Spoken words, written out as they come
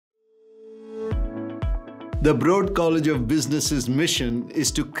The Broad College of Business's mission is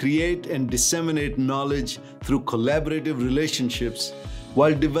to create and disseminate knowledge through collaborative relationships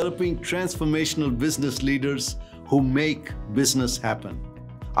while developing transformational business leaders who make business happen.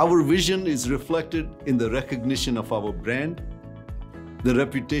 Our vision is reflected in the recognition of our brand, the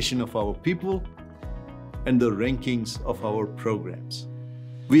reputation of our people, and the rankings of our programs.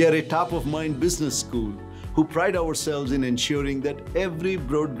 We are a top-of-mind business school who pride ourselves in ensuring that every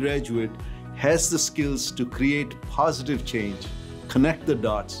Broad graduate has the skills to create positive change, connect the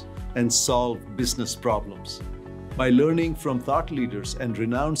dots, and solve business problems. By learning from thought leaders and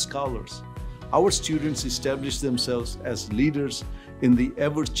renowned scholars, our students establish themselves as leaders in the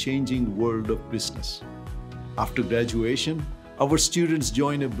ever-changing world of business. After graduation, our students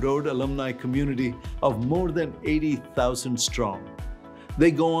join a Broad alumni community of more than 80,000 strong. They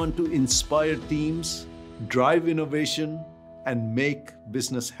go on to inspire teams, drive innovation, and make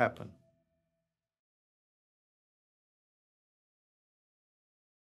business happen.